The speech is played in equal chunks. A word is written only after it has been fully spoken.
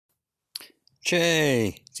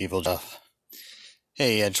Jay, it's Evil Jeff.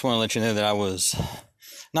 Hey, I just want to let you know that I was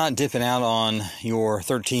not dipping out on your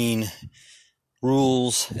 13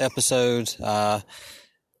 rules episodes.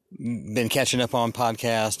 Been catching up on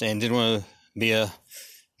podcast and didn't want to be a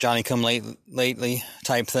Johnny come lately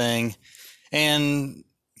type thing. And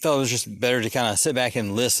felt it was just better to kind of sit back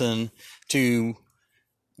and listen to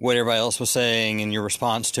what everybody else was saying and your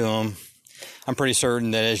response to them. I'm pretty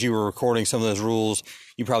certain that as you were recording some of those rules,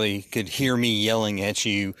 you probably could hear me yelling at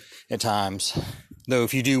you at times. Though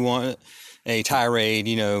if you do want a tirade,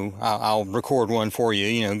 I'll record one for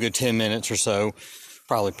you, a good 10 minutes or so,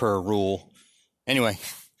 probably per rule. Anyway,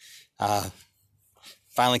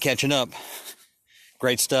 finally catching up.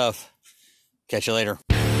 Great stuff. Catch you later.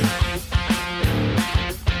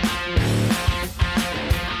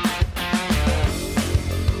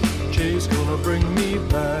 Jay's gonna bring me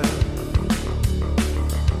back.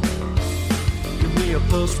 A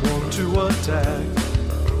 +1 to attack.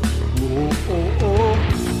 Whoa, oh, oh,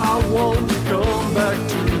 I want to come back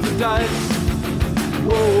to the dice.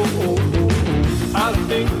 Whoa, oh, oh, oh, I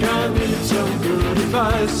think I need some good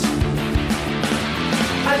advice.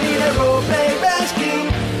 I need a role-play rescue.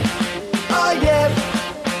 Oh yeah.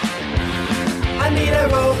 I need a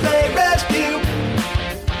role-play rescue.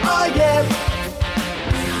 Oh yeah.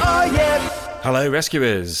 Oh yeah. Hello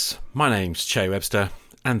rescuers, my name's Che Webster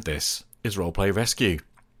and this is Roleplay Rescue.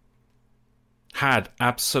 Had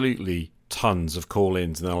absolutely tons of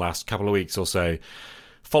call-ins in the last couple of weeks or so,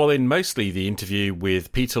 following mostly the interview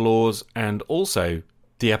with Peter Laws and also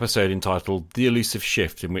the episode entitled The Elusive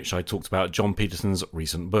Shift, in which I talked about John Peterson's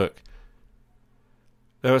recent book.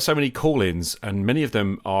 There are so many call-ins, and many of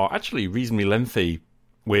them are actually reasonably lengthy,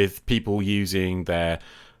 with people using their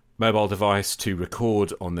mobile device to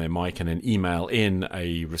record on their mic and then email in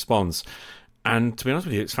a response. And to be honest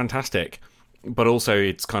with you, it's fantastic. But also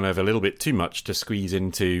it's kind of a little bit too much to squeeze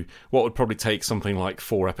into what would probably take something like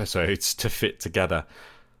 4 episodes to fit together.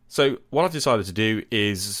 So what I've decided to do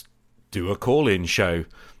is do a call-in show.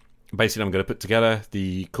 Basically, I'm going to put together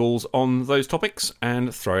the calls on those topics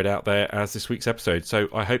and throw it out there as this week's episode. So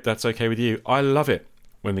I hope that's okay with you. I love it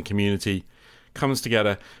when the community comes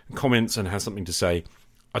together, comments and has something to say.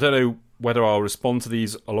 I don't know whether I'll respond to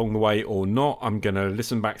these along the way or not. I'm going to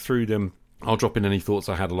listen back through them. I'll drop in any thoughts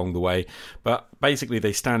I had along the way, but basically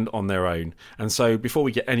they stand on their own. And so before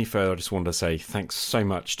we get any further, I just wanted to say thanks so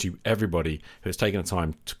much to everybody who has taken the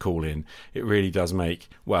time to call in. It really does make,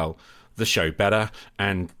 well, the show better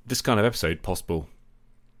and this kind of episode possible.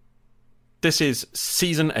 This is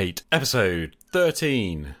Season 8, Episode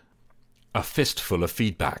 13, A Fistful of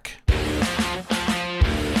Feedback.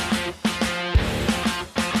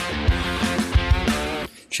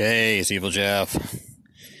 Jay, it's Evil Jeff.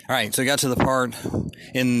 All right, so we got to the part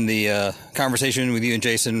in the conversation with you and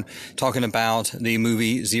Jason talking about the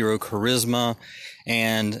movie Zero Charisma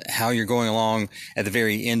and how you're going along at the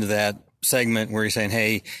very end of that segment where you're saying,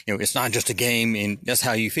 hey, it's not just a game and that's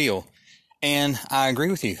how you feel. And I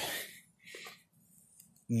agree with you.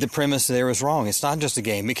 The premise there is wrong. It's not just a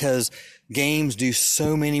game because games do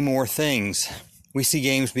so many more things. We see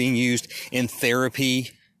games being used in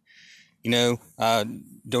therapy.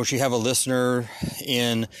 Don't you have a listener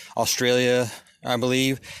in Australia, I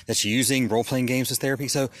believe, that's using role-playing games as therapy?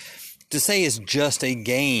 So to say it's just a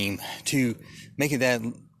game, to make it that,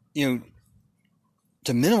 to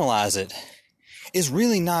minimalize it, is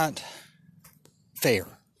really not fair.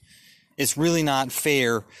 It's really not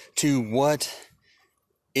fair to what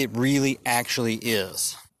it really actually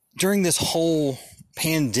is. During this whole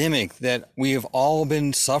pandemic that we have all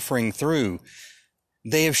been suffering through,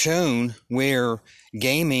 they have shown where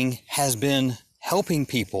gaming has been helping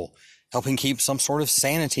people, helping keep some sort of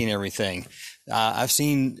sanity and everything. I've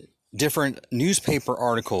seen different newspaper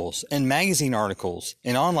articles and magazine articles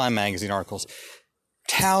and online magazine articles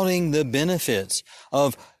touting the benefits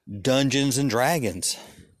of Dungeons and Dragons.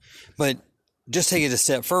 But just take it a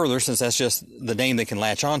step further, since that's just the name they can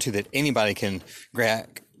latch onto, that anybody can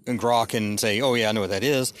grok and say, oh yeah, I know what that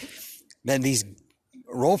is. That these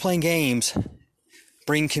role-playing games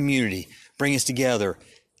bring community, bring us together,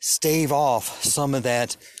 stave off some of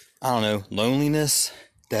that, loneliness,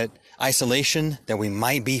 that isolation that we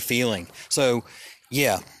might be feeling. So,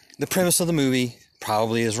 yeah, the premise of the movie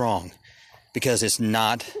probably is wrong because it's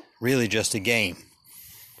not really just a game.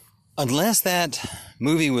 Unless that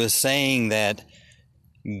movie was saying that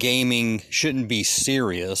gaming shouldn't be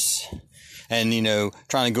serious and,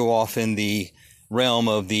 trying to go off in the realm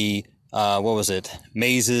of the,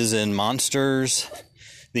 Mazes and Monsters,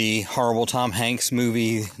 the horrible Tom Hanks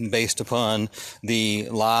movie based upon the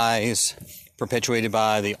lies perpetuated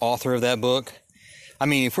by the author of that book. I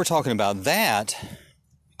mean, if we're talking about that,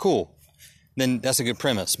 cool. Then that's a good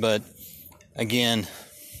premise. But again,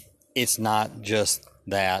 it's not just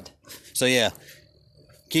that. So yeah,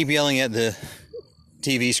 keep yelling at the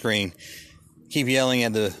TV screen. Keep yelling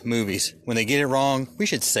at the movies. When they get it wrong, we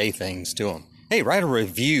should say things to them. Hey, write a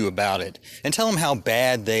review about it and tell them how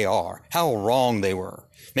bad they are, how wrong they were.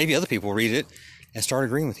 Maybe other people read it and start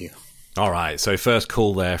agreeing with you. All right, so first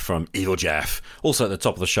call there from Evil Jeff. Also at the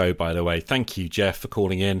top of the show, by the way. Thank you, Jeff, for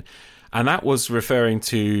calling in. And that was referring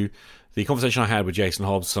to the conversation I had with Jason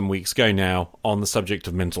Hobbs some weeks ago now on the subject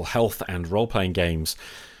of mental health and role-playing games.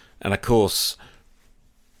 And of course,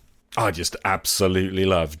 I just absolutely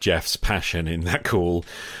love Jeff's passion in that call.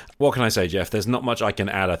 What can I say, Jeff? There's not much I can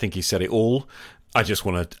add. I think he said it all. I just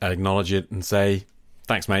want to acknowledge it and say,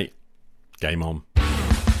 thanks, mate. Game on.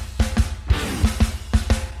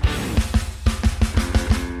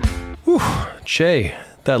 Whew. Che,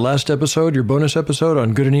 that last episode, your bonus episode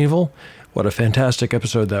on Good and Evil, what a fantastic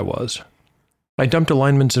episode that was. I dumped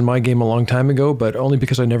alignments in my game a long time ago, but only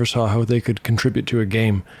because I never saw how they could contribute to a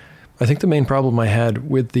game. I think the main problem I had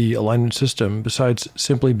with the alignment system, besides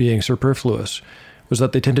simply being superfluous, was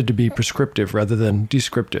that they tended to be prescriptive rather than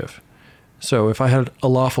descriptive. So if I had a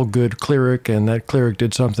lawful good cleric and that cleric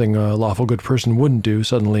did something a lawful good person wouldn't do,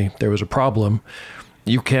 suddenly there was a problem.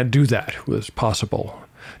 You can't do that was possible.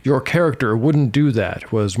 Your character wouldn't do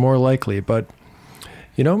that was more likely, but,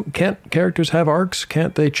 can't characters have arcs?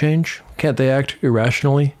 Can't they change? Can't they act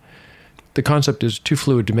irrationally? The concept is too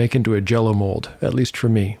fluid to make into a jello mold, at least for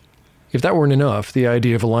me. If that weren't enough, the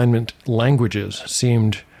idea of alignment languages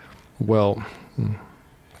seemed,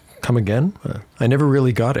 come again? I never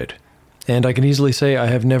really got it. And I can easily say I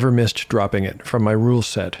have never missed dropping it from my rules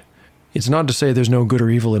set. It's not to say there's no good or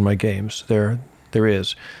evil in my games. There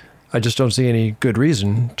is. I just don't see any good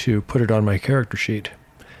reason to put it on my character sheet.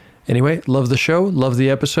 Anyway, love the show, love the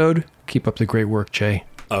episode. Keep up the great work, Che.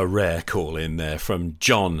 A rare call in there from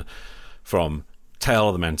John from Tale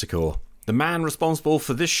of the Manticore, the man responsible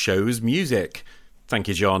for this show's music. Thank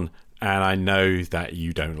you, John. And I know that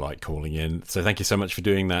you don't like calling in, so thank you so much for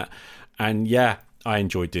doing that. And yeah, I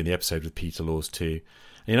enjoyed doing the episode with Peter Laws too.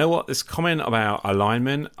 And you know what? This comment about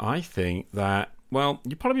alignment, I think that, you'll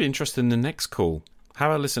probably be interested in the next call.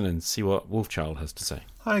 Have a listen and see what Wolfchild has to say.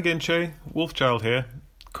 Hi again, Che. Wolfchild here.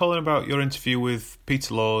 Calling about your interview with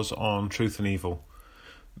Peter Laws on Truth and Evil.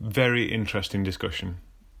 Very interesting discussion.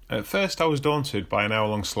 At first I was daunted by an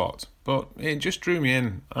hour-long slot, but it just drew me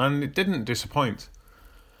in, and it didn't disappoint.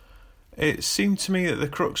 It seemed to me that the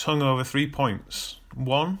crux hung over 3 points.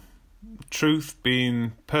 1, truth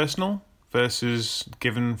being personal versus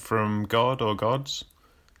given from God or gods.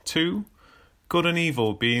 2, good and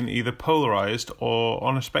evil being either polarised or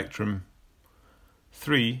on a spectrum.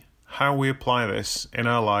 3, how we apply this in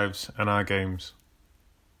our lives and our games.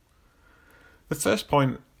 The first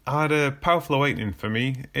point had a powerful awakening for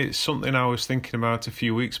me. It's something I was thinking about a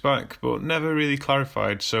few weeks back, but never really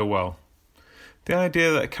clarified so well. The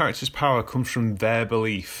idea that a character's power comes from their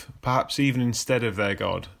belief, perhaps even instead of their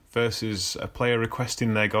god, versus a player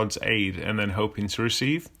requesting their god's aid and then hoping to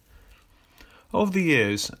receive. Over the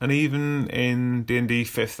years, and even in D&D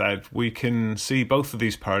 5th Ed, we can see both of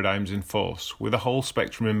these paradigms in force, with a whole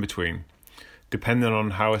spectrum in between, depending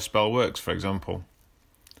on how a spell works, for example.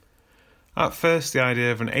 At first, the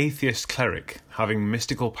idea of an atheist cleric having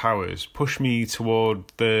mystical powers pushed me toward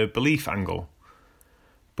the belief angle.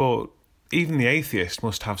 But even the atheist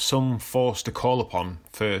must have some force to call upon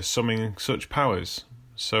for summoning such powers.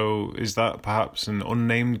 So is that perhaps an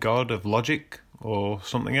unnamed god of logic or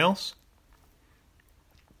something else?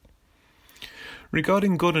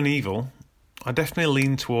 Regarding good and evil, I definitely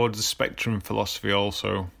lean towards the spectrum philosophy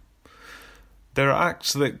also. There are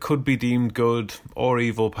acts that could be deemed good or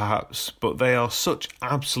evil perhaps, but they are such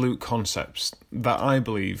absolute concepts that I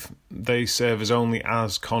believe they serve as only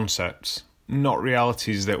as concepts, not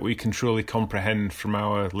realities that we can truly comprehend from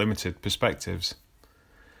our limited perspectives.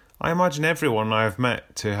 I imagine everyone I have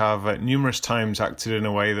met to have at numerous times acted in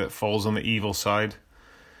a way that falls on the evil side.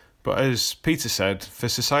 But as Peter said, for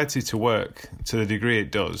society to work to the degree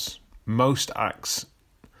it does, most acts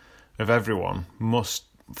of everyone must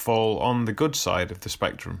fall on the good side of the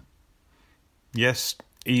spectrum. Yes,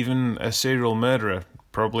 even a serial murderer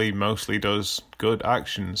probably mostly does good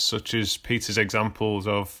actions, such as Peter's examples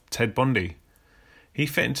of Ted Bundy. He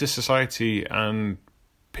fit into society and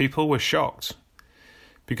people were shocked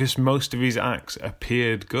because most of his acts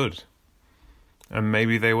appeared good. And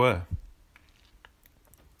maybe they were.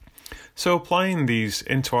 So applying these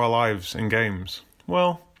into our lives and games,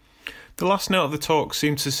 the last note of the talk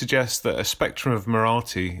seemed to suggest that a spectrum of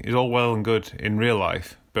morality is all well and good in real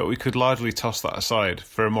life, but we could largely toss that aside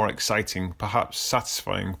for a more exciting, perhaps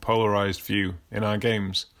satisfying, polarised view in our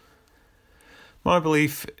games. My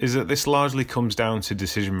belief is that this largely comes down to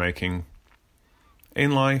decision making.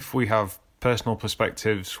 In life, we have personal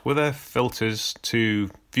perspectives with our filters to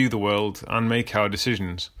view the world and make our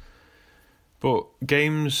decisions. But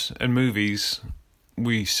games and movies,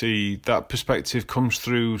 we see that perspective comes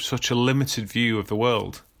through such a limited view of the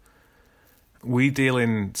world. We deal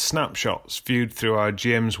in snapshots viewed through our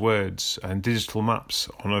GM's words and digital maps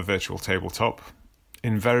on a virtual tabletop.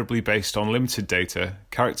 Invariably based on limited data,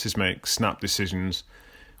 characters make snap decisions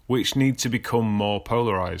which need to become more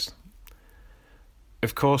polarised.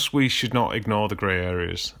 Of course, we should not ignore the grey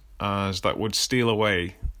areas, as that would steal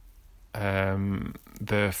away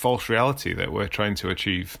the false reality that we're trying to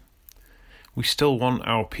achieve. We still want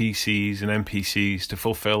our PCs and NPCs to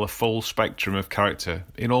fulfill a full spectrum of character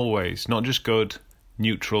in all ways, not just good,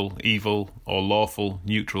 neutral, evil, or lawful,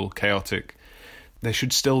 neutral, chaotic. There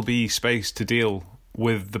should still be space to deal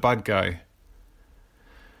with the bad guy.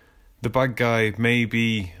 The bad guy may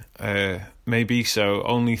be so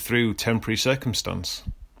only through temporary circumstance.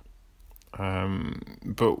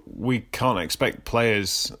 But we can't expect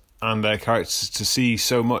players and their characters to see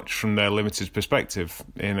so much from their limited perspective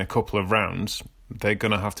in a couple of rounds. They're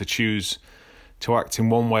going to have to choose to act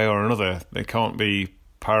in one way or another. They can't be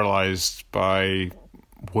paralysed by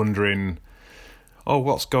wondering, oh,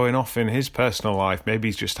 what's going off in his personal life? Maybe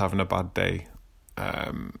he's just having a bad day.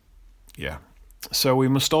 So we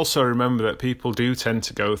must also remember that people do tend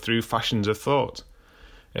to go through fashions of thought.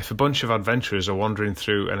 If a bunch of adventurers are wandering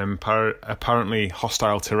through an apparently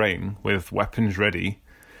hostile terrain with weapons ready,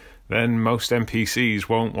 then most NPCs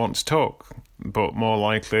won't want to talk, but more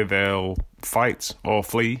likely they'll fight or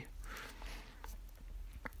flee.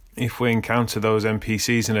 If we encounter those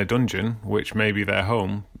NPCs in a dungeon, which may be their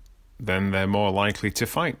home, then they're more likely to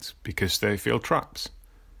fight because they feel trapped.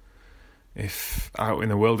 If out in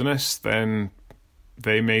the wilderness, then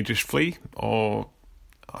they may just flee, or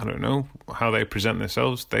I don't know how they present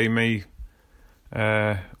themselves. They may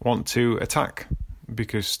want to attack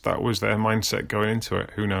because that was their mindset going into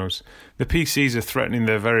it. Who knows? The PCs are threatening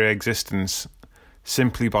their very existence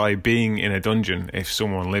simply by being in a dungeon if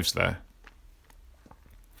someone lives there.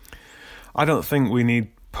 I don't think we need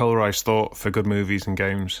polarised thought for good movies and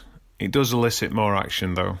games. It does elicit more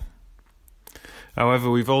action, though. However,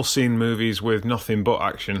 we've all seen movies with nothing but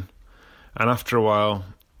action, and after a while,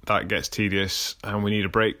 that gets tedious, and we need a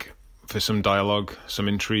break for some dialogue, some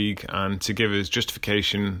intrigue, and to give us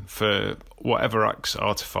justification for whatever acts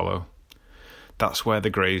are to follow. That's where the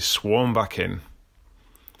greys swarm back in.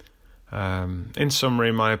 In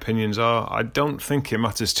summary, my opinions are, I don't think it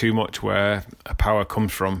matters too much where a power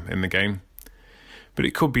comes from in the game, but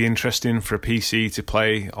it could be interesting for a PC to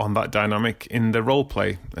play on that dynamic in the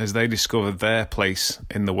roleplay as they discover their place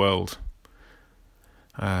in the world.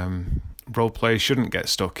 Roleplay shouldn't get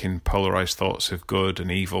stuck in polarised thoughts of good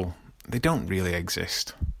and evil. They don't really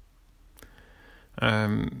exist.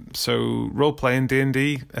 So roleplay in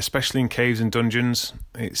D&D, especially in caves and dungeons,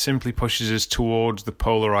 it simply pushes us towards the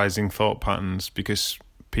polarising thought patterns because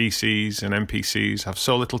PCs and NPCs have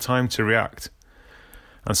so little time to react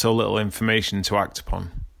and so little information to act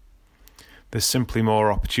upon. There's simply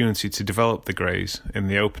more opportunity to develop the greys in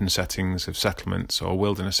the open settings of settlements or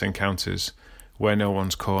wilderness encounters where no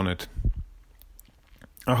one's cornered.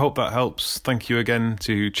 I hope that helps. Thank you again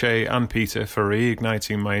to Che and Peter for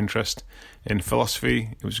reigniting my interest in philosophy.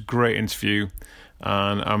 It was a great interview,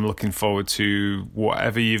 and I'm looking forward to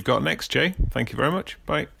whatever you've got next, Che. Thank you very much.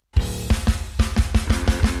 Bye.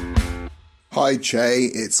 Hi, Che.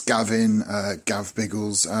 It's Gavin, Gav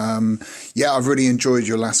Biggles. I've really enjoyed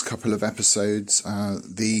your last couple of episodes.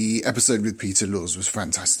 The episode with Peter Laws was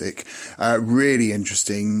fantastic. Really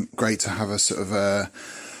interesting. Great to have a sort of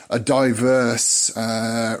a diverse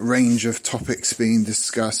range of topics being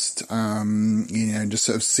discussed, just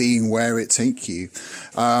sort of seeing where it take you.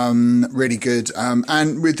 Really good.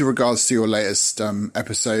 And with regards to your latest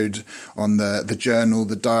episode on the journal,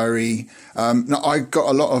 the diary, I got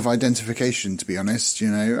a lot of identification, to be honest,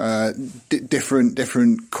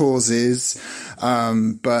 different causes.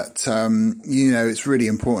 But it's really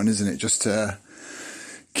important, isn't it, just to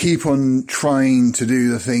keep on trying to do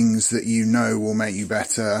the things that will make you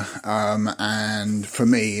better. And for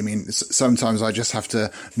me, sometimes I just have to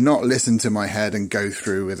not listen to my head and go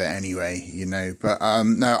through with it anyway, But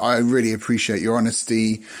no, I really appreciate your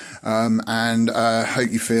honesty, and hope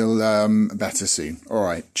you feel better soon. All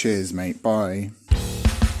right, cheers, mate. Bye.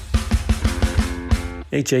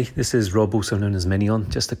 Hey Jay, this is Rob, also known as Minion.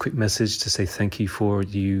 Just a quick message to say thank you for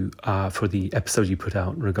the episode you put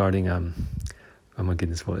out regarding oh my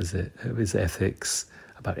goodness, what is it? It was ethics,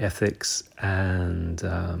 about ethics, and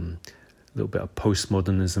a little bit of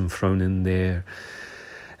postmodernism thrown in there,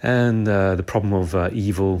 and the problem of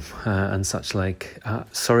evil and such like.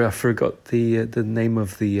 Sorry, I forgot the name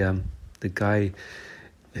of the guy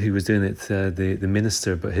who was doing it, the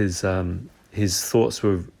minister, but his thoughts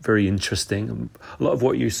were very interesting. A lot of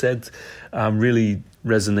what you said really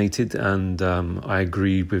resonated, and I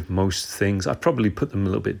agree with most things. I'd probably put them a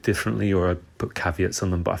little bit differently, or I'd put caveats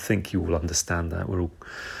on them, but I think you will understand that. We're all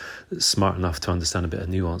smart enough to understand a bit of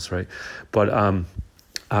nuance, right? But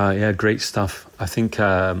yeah, great stuff. I think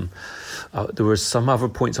there were some other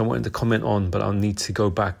points I wanted to comment on, but I'll need to go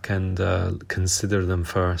back and consider them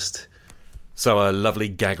first. So a lovely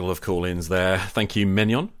gaggle of call-ins there. Thank you,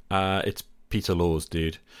 Mignon. It's Peter Laws,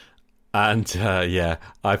 dude. And yeah,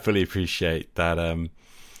 I fully appreciate that.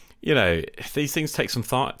 These things take some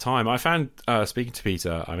time. I found, speaking to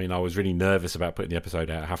Peter, I mean, I was really nervous about putting the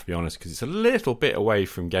episode out, I have to be honest, because it's a little bit away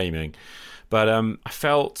from gaming. But I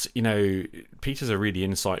felt, Peter's a really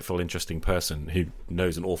insightful, interesting person who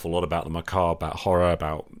knows an awful lot about the macabre, about horror,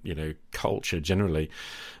 about, culture generally,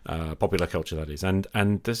 popular culture, that is. And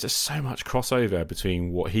there's just so much crossover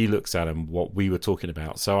between what he looks at and what we were talking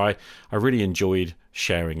about. So I really enjoyed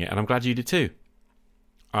sharing it, and I'm glad you did too.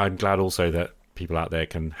 I'm glad also that people out there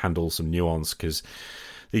can handle some nuance, because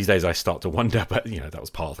these days I start to wonder, but, that was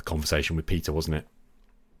part of the conversation with Peter, wasn't it?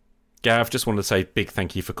 Gav, just wanted to say big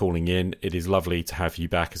thank you for calling in. It is lovely to have you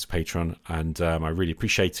back as a patron, and I really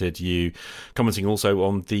appreciated you commenting also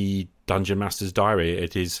on the Dungeon Master's Diary.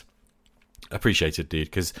 It is appreciated, dude,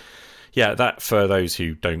 because, yeah, that, for those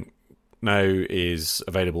who don't know, is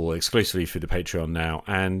available exclusively through the Patreon now,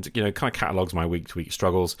 and, kind of catalogues my week-to-week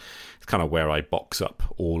struggles. It's kind of where I box up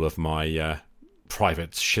all of my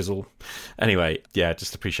private shizzle. Anyway, yeah,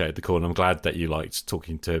 just appreciated the call, and I'm glad that you liked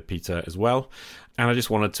talking to Peter as well. And I just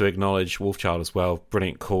wanted to acknowledge Wolfchild as well.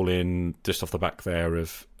 Brilliant call in just off the back there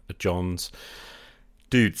of John's.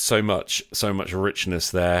 Dude, so much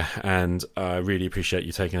richness there, and I really appreciate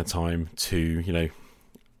you taking the time to,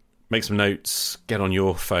 make some notes, get on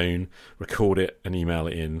your phone, record it, and email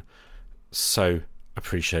it in. So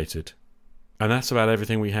appreciated. And that's about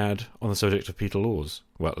everything we had on the subject of Peter Laws.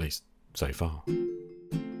 Well, at least so far.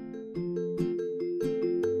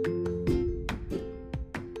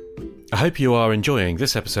 I hope you are enjoying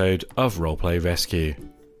this episode of Roleplay Rescue.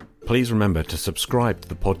 Please remember to subscribe to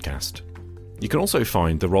the podcast. You can also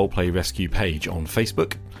find the Roleplay Rescue page on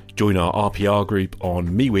Facebook, join our RPR group on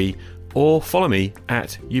MeWe, or follow me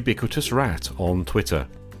at UbiquitousRat on Twitter.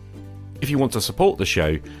 If you want to support the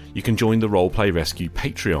show, you can join the Roleplay Rescue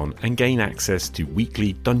Patreon and gain access to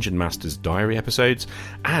weekly Dungeon Master's Diary episodes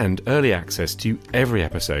and early access to every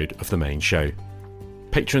episode of the main show.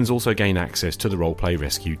 Patrons also gain access to the Roleplay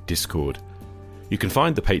Rescue Discord. You can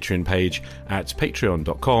find the Patreon page at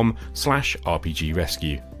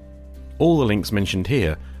patreon.com/rpgrescue. All the links mentioned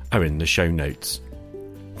here are in the show notes.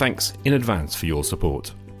 Thanks in advance for your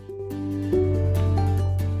support.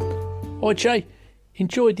 Hi Jay,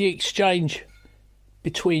 enjoyed the exchange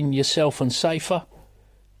between yourself and Safer,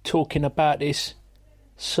 talking about this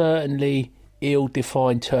certainly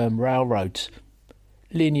ill-defined term, railroads.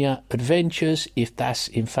 Linear adventures, if that's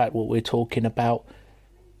in fact what we're talking about,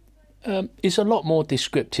 is a lot more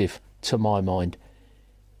descriptive to my mind.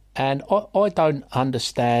 And I don't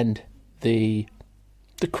understand the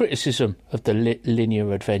criticism of the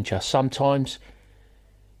linear adventure. Sometimes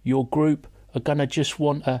your group are going to just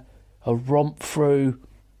want a romp through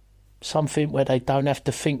something where they don't have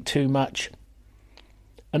to think too much.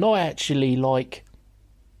 And I actually like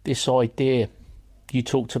this idea. You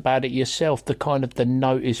talked about it yourself, the kind of the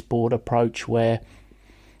notice board approach, where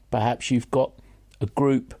perhaps you've got a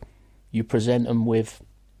group, you present them with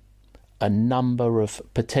a number of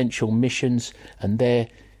potential missions, and they're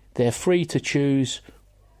free to choose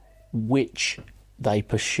which they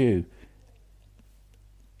pursue.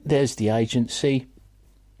 There's the agency.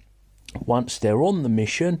 Once they're on the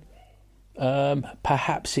mission,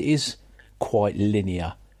 perhaps it is quite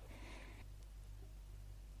linear.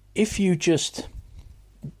 If you just,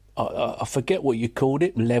 I forget what you called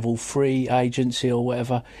it, level 3 agency or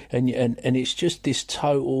whatever, and it's just this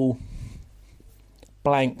total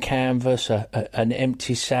blank canvas, an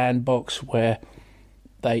empty sandbox where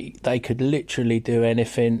they could literally do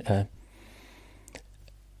anything.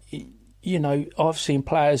 I've seen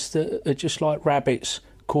players that are just like rabbits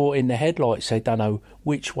caught in the headlights. They don't know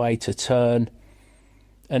which way to turn,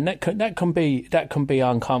 and that can be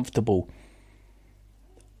uncomfortable.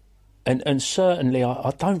 And certainly,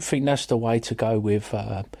 I don't think that's the way to go with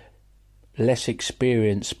less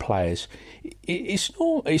experienced players.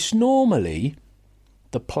 It's normally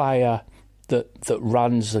the player that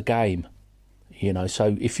runs the game. You know,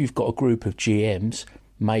 so if you've got a group of GMs,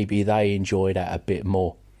 maybe they enjoy that a bit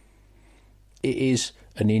more. It is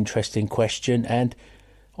an interesting question, and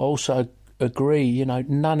I also agree, you know,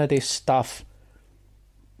 none of this stuff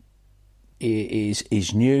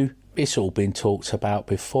is new. It's all been talked about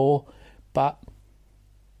before, but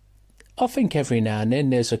I think every now and then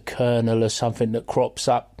there's a kernel of something that crops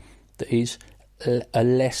up that is a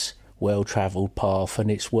less well-travelled path, and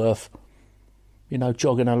it's worth, you know,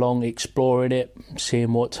 jogging along, exploring it,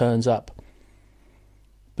 seeing what turns up.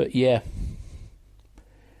 But yeah,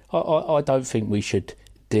 I don't think we should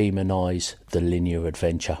demonise the linear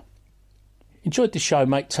adventure. Enjoyed the show,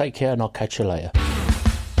 mate. Take care, and I'll catch you later.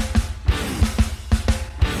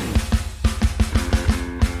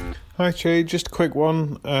 Hi, Che. Just a quick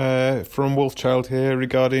one from Wolfchild here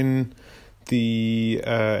regarding the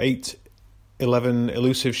 8/11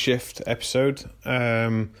 Elusive Shift episode.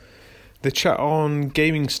 The chat on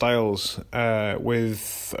gaming styles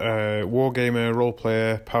with wargamer,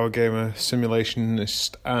 roleplayer, power gamer,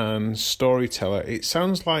 simulationist, and storyteller. It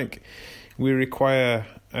sounds like we require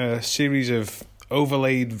a series of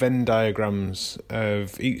overlaid Venn diagrams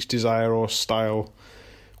of each desire or style,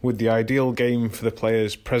 with the ideal game for the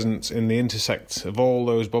players present in the intersect of all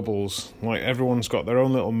those bubbles. Like everyone's got their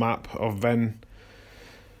own little map of Venn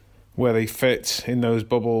where they fit in those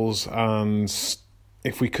bubbles, and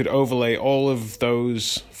if we could overlay all of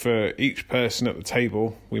those for each person at the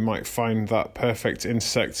table, we might find that perfect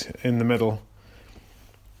intersect in the middle.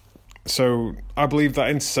 So I believe that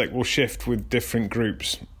intersect will shift with different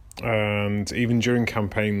groups, and even during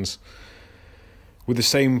campaigns with the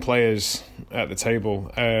same players at the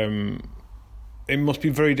table. It must be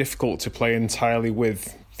very difficult to play entirely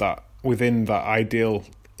within that ideal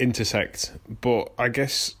intersect, but I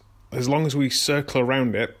guess as long as we circle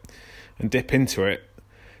around it and dip into it,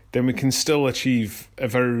 then we can still achieve a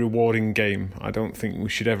very rewarding game. I don't think we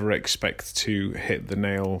should ever expect to hit the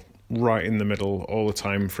nail right in the middle all the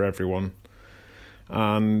time for everyone.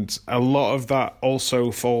 And a lot of that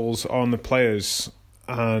also falls on the players,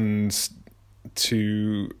 and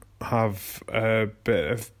to have a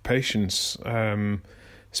bit of patience,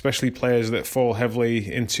 especially players that fall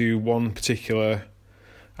heavily into one particular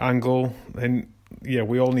angle. And yeah,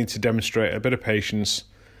 we all need to demonstrate a bit of patience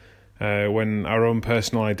when our own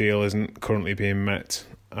personal ideal isn't currently being met,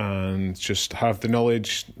 and just have the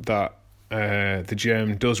knowledge that the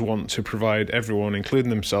GM does want to provide everyone, including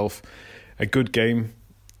themselves, a good game,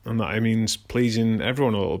 and that means pleasing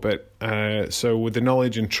everyone a little bit. So with the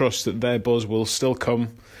knowledge and trust that their buzz will still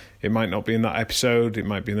come, it might not be in that episode, it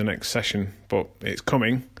might be in the next session, but it's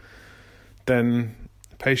coming, then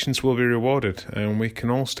patience will be rewarded, and we can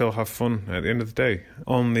all still have fun at the end of the day.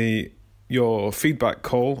 On your feedback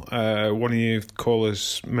call, one of you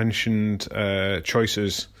callers mentioned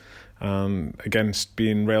choices against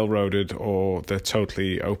being railroaded or the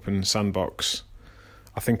totally open sandbox.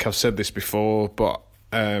 I think I've said this before, but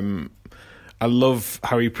I love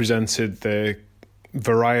how he presented the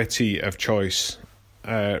variety of choice,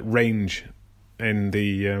 range in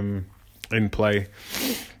the in play,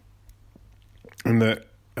 and that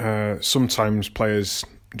sometimes players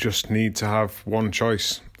just need to have one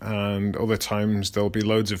choice, and other times there'll be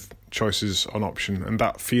loads of choices on option, and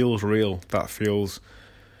that feels real. That feels,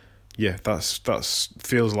 that's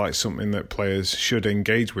feels like something that players should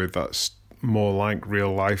engage with. That's more like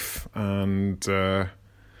real life, and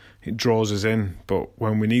it draws us in. But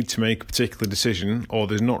when we need to make a particular decision, or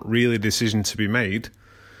there's not really a decision to be made,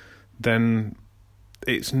 then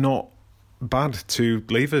it's not bad to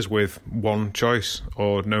leave us with one choice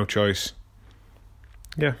or no choice.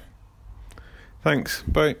 Yeah. Thanks.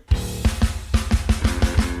 Bye.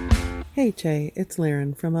 Hey Jay, it's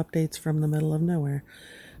Laren from Updates from the Middle of Nowhere.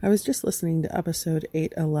 I was just listening to episode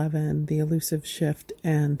 8/11, The Elusive Shift,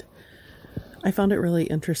 and I found it really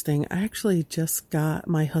interesting. I actually just got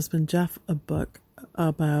my husband Jeff a book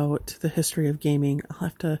about the history of gaming. I'll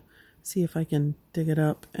have to see if I can dig it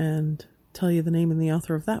up and tell you the name and the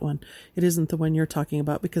author of that one. It isn't the one you're talking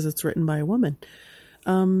about because it's written by a woman.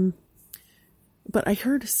 But I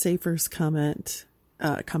heard Safer's comments,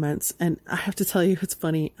 and I have to tell you, it's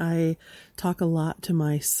funny. I talk a lot to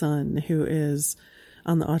my son, who is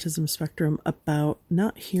on the autism spectrum, about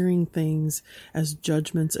not hearing things as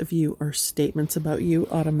judgments of you or statements about you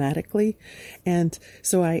automatically. And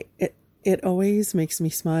so it always makes me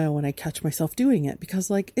smile when I catch myself doing it, because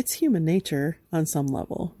like it's human nature on some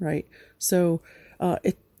level, right? So,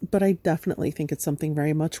 but I definitely think it's something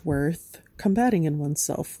very much worth combating in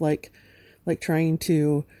oneself. Like like trying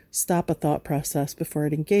to stop a thought process before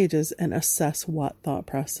it engages and assess what thought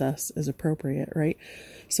process is appropriate, right?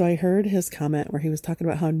 So I heard his comment where he was talking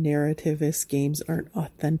about how narrativist games aren't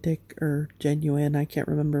authentic or genuine. I can't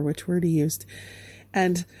remember which word he used.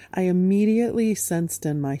 And I immediately sensed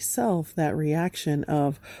in myself that reaction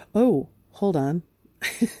of, oh, hold on.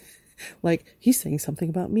 Like, he's saying something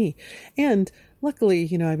about me. And luckily,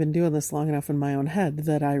 I've been doing this long enough in my own head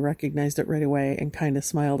that I recognized it right away and kind of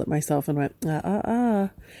smiled at myself and went,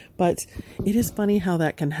 But it is funny how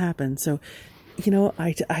that can happen. So,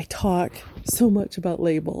 I talk so much about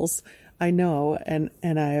labels. I know, and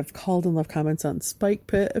I have called and left comments on Spike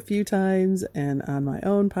Pit a few times, and on my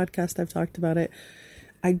own podcast I've talked about it.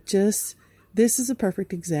 This is a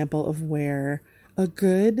perfect example of where a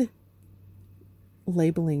good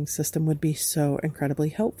labeling system would be so incredibly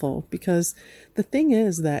helpful, because the thing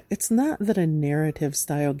is that it's not that a narrative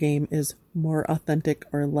style game is more authentic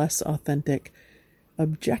or less authentic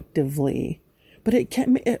objectively, but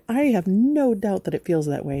I have no doubt that it feels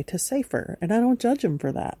that way to Safer, and I don't judge him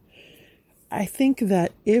for that. I think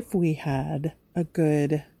that if we had a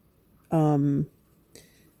good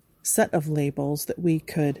set of labels that we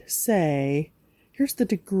could say, here's the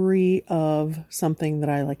degree of something that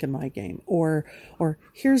I like in my game, or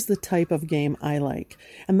here's the type of game I like.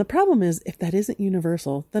 And the problem is, if that isn't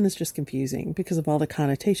universal, then it's just confusing because of all the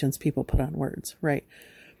connotations people put on words, right?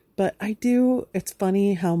 But it's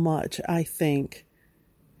funny how much I think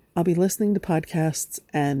I'll be listening to podcasts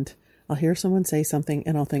and I'll hear someone say something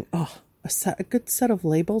and I'll think, oh, a good set of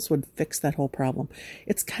labels would fix that whole problem.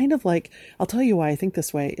 It's kind of like, I'll tell you why I think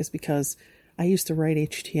this way, is because I used to write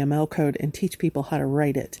HTML code and teach people how to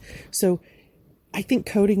write it. So I think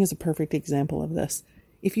coding is a perfect example of this.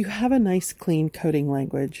 If you have a nice, clean coding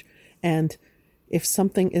language, and if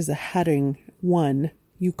something is a heading 1,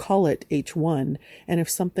 you call it H1. And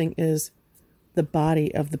if something is the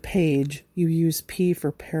body of the page, you use P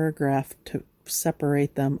for paragraph to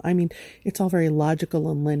separate them. I mean, it's all very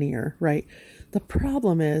logical and linear, right? The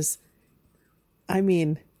problem is,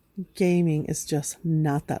 gaming is just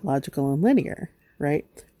not that logical and linear, right?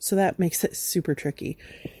 So that makes it super tricky.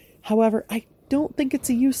 However, I don't think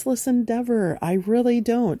it's a useless endeavor. I really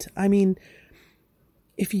don't.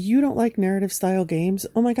 If you don't like narrative style games,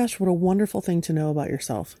 oh my gosh, what a wonderful thing to know about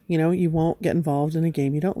yourself. You won't get involved in a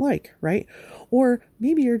game you don't like, right? Or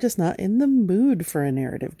maybe you're just not in the mood for a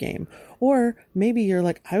narrative game. Or maybe you're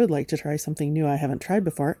like, I would like to try something new I haven't tried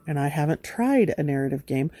before, and I haven't tried a narrative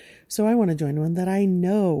game, so I want to join one that I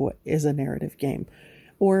know is a narrative game.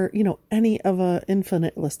 Or, any of an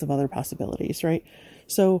infinite list of other possibilities, right?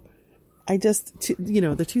 So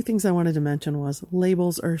the two things I wanted to mention was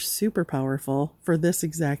labels are super powerful for this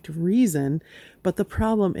exact reason, but the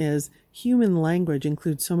problem is human language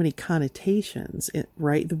includes so many connotations,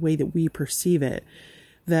 right? The way that we perceive it,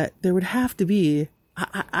 that there would have to be,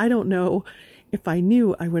 I don't know, if I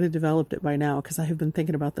knew, I would have developed it by now, because I have been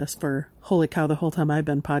thinking about this for, holy cow, the whole time I've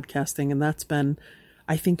been podcasting, and that's been,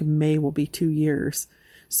 I think May will be 2 years.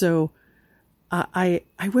 So I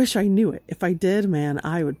wish I knew it. If I did, man,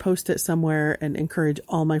 I would post it somewhere and encourage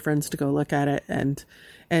all my friends to go look at it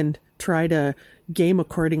and try to game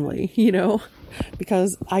accordingly,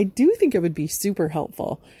 because I do think it would be super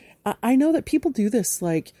helpful. I know that people do this,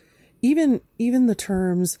 like even the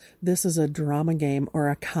terms, this is a drama game or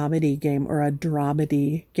a comedy game or a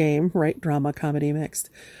dramedy game, right? Drama, comedy mixed,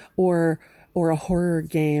 or a horror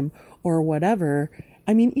game or whatever.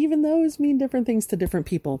 Even those mean different things to different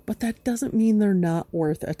people, but that doesn't mean they're not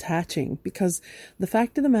worth attaching, because the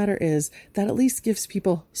fact of the matter is that at least gives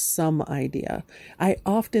people some idea. I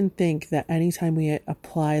often think that anytime we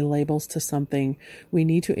apply labels to something, we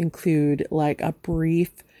need to include like a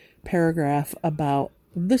brief paragraph about,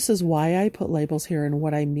 this is why I put labels here and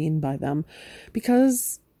what I mean by them,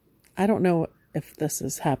 because I don't know if this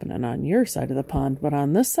is happening on your side of the pond, but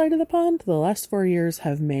on this side of the pond, the last 4 years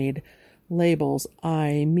have made labels,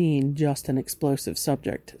 just an explosive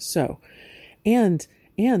subject. So, and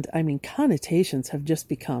connotations have just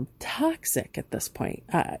become toxic at this point.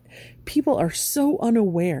 People are so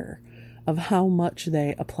unaware of how much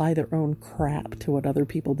they apply their own crap to what other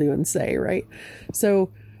people do and say, right? So,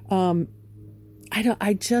 I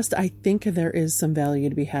think there is some value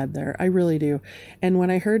to be had there. I really do. And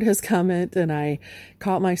when I heard his comment and I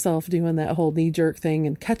caught myself doing that whole knee-jerk thing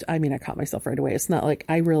and I caught myself right away. It's not like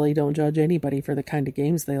I really don't judge anybody for the kind of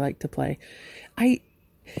games they like to play. The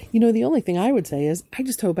only thing I would say is I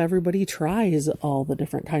just hope everybody tries all the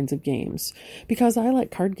different kinds of games, because I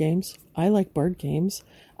like card games. I like board games.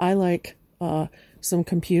 I like some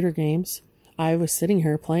computer games. I was sitting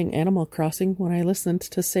here playing Animal Crossing when I listened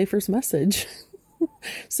to Safer's message.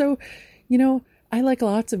 So, I like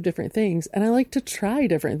lots of different things, and I like to try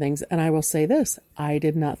different things. And I will say this, I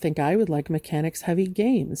did not think I would like mechanics-heavy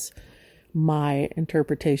games. My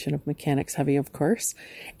interpretation of mechanics-heavy, of course.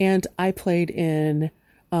 And I played in,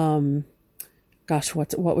 what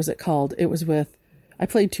was it called? I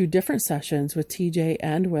played 2 different sessions with TJ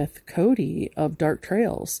and with Cody of Dark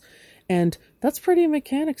Trails. And that's pretty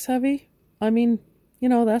mechanics-heavy. I mean,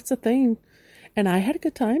 that's a thing. And I had a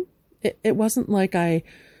good time. It wasn't like I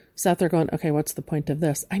sat there going, okay, what's the point of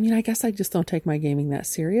this? I mean, I guess I just don't take my gaming that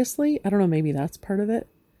seriously. I don't know, maybe that's part of it.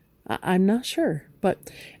 I'm not sure.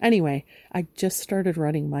 But anyway, I just started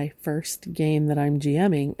running my first game that I'm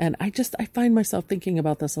GMing, and I find myself thinking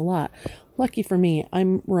about this a lot. Lucky for me,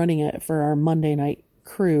 I'm running it for our Monday night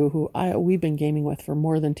crew who we've been gaming with for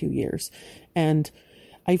more than 2 years. And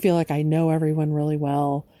I feel like I know everyone really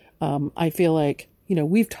well. I feel like,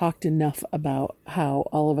 we've talked enough about how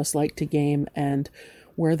all of us like to game and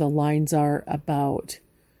where the lines are about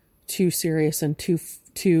too serious and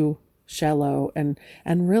too shallow. And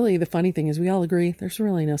really the funny thing is we all agree there's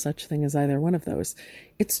really no such thing as either one of those.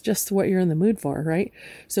 It's just what you're in the mood for, right?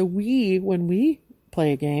 So when we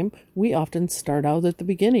play a game, we often start out at the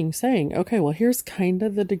beginning saying, okay, well, here's kind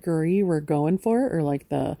of the degree we're going for, or like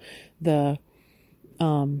the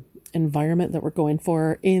environment that we're going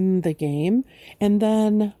for in the game. And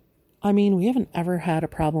then, I mean, we haven't ever had a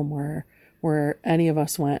problem where any of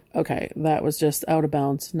us went, okay, that was just out of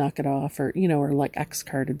bounds, knock it off, or, or like X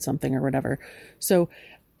carded something or whatever. So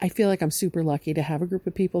I feel like I'm super lucky to have a group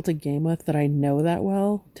of people to game with that I know that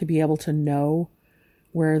well, to be able to know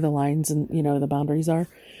where the lines and, the boundaries are.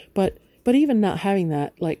 But even not having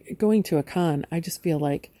that, like going to a con, I just feel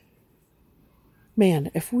like, man,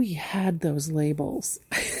 if we had those labels,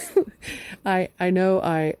 I know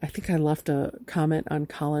I think I left a comment on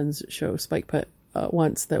Colin's show, Spike Put,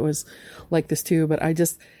 once that was like this too, but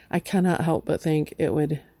I cannot help but think it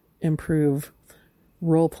would improve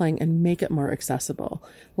role playing and make it more accessible.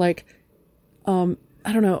 Like,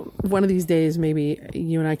 I don't know, one of these days, maybe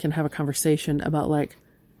you and I can have a conversation about like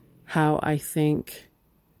how I think,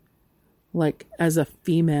 like as a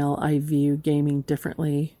female, I view gaming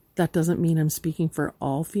differently. That doesn't mean I'm speaking for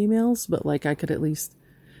all females, but like I could at least,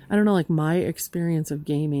 I don't know, like my experience of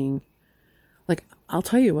gaming, like I'll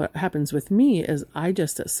tell you what happens with me is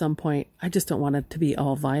at some point, I just don't want it to be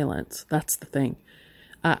all violence. That's the thing.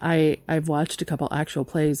 I've watched a couple actual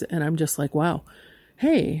plays and I'm just like, wow,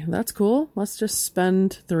 hey, that's cool. Let's just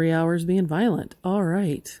spend 3 hours being violent. All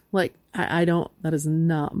right. Like that is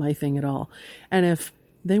not my thing at all. And if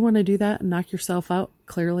they want to do that and knock yourself out,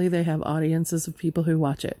 clearly they have audiences of people who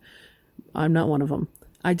watch it. I'm not one of them.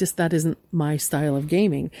 That isn't my style of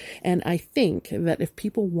gaming. And I think that if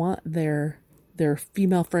people want their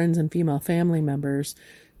female friends and female family members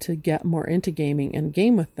to get more into gaming and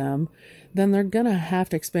game with them, then they're going to have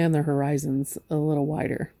to expand their horizons a little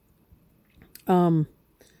wider. I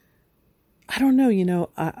don't know,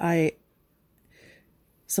 I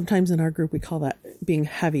sometimes in our group, we call that being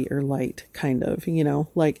heavy or light, kind of,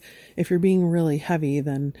 like if you're being really heavy,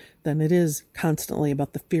 then it is constantly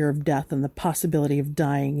about the fear of death and the possibility of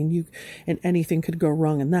dying and anything could go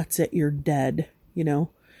wrong and that's it, you're dead,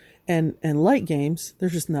 and light games,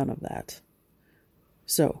 there's just none of that.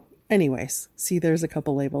 So anyways, see, there's a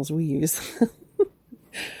couple labels we use.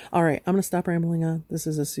 All right, I'm going to stop rambling on. This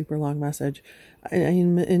is a super long message.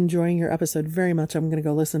 I'm enjoying your episode very much. I'm going to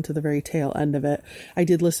go listen to the very tail end of it. I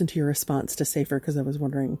did listen to your response to Safer because I was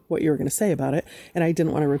wondering what you were going to say about it, and I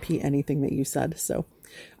didn't want to repeat anything that you said. So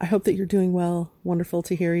I hope that you're doing well. Wonderful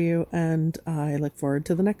to hear you, and I look forward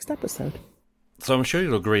to the next episode. So I'm sure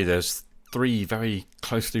you'll agree there's 3 very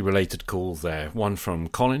closely related calls there. One from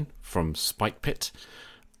Colin from Spike Pit,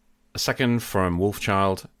 a second from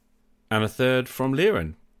Wolfchild, and a third from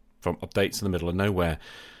Liren from Updates in the Middle of Nowhere.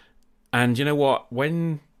 And you know what?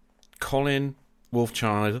 When Colin,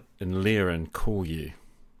 Wolfchild, and Liren call you,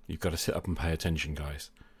 you've got to sit up and pay attention,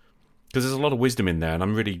 guys. Because there's a lot of wisdom in there, and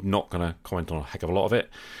I'm really not going to comment on a heck of a lot of it.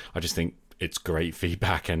 I just think it's great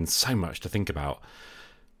feedback and so much to think about.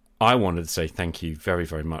 I wanted to say thank you very,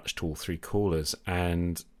 very much to all 3 callers.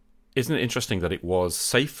 And isn't it interesting that it was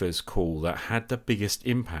Safer's call that had the biggest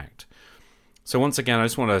impact? So once again, I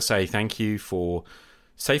just want to say thank you for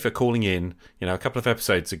Safer calling in, a couple of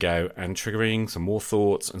episodes ago and triggering some more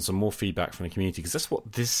thoughts and some more feedback from the community, because that's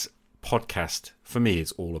what this podcast, for me,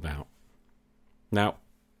 is all about. Now,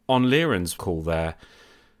 on Liren's call there,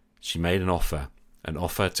 she made an offer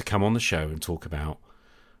to come on the show and talk about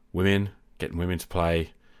women, getting women to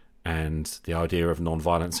play, and the idea of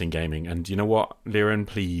non-violence in gaming. And you know what, Liren,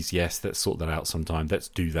 please, yes, let's sort that out sometime. Let's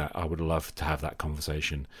do that. I would love to have that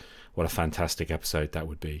conversation. What a fantastic episode that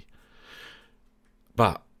would be.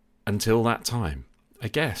 But until that time, I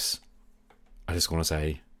guess I just want to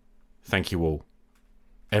say thank you all,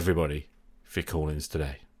 everybody, for your call-ins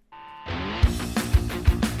today.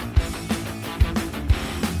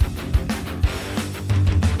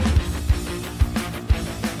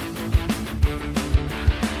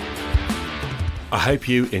 I hope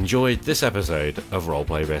you enjoyed this episode of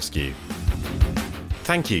Roleplay Rescue.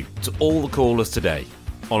 Thank you to all the callers today.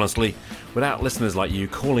 Honestly, without listeners like you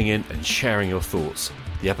calling in and sharing your thoughts,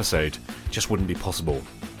 the episode just wouldn't be possible.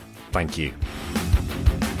 Thank you.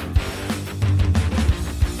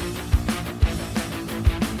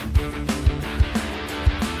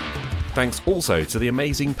 Thanks also to the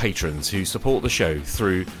amazing patrons who support the show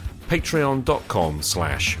through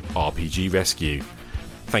patreon.com/RPGrescue.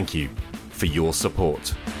 Thank you for your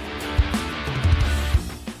support.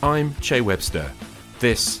 I'm Che Webster.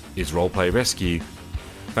 This is Roleplay Rescue.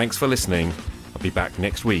 Thanks for listening. I'll be back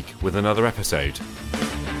next week with another episode.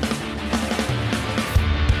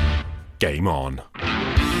 Game on.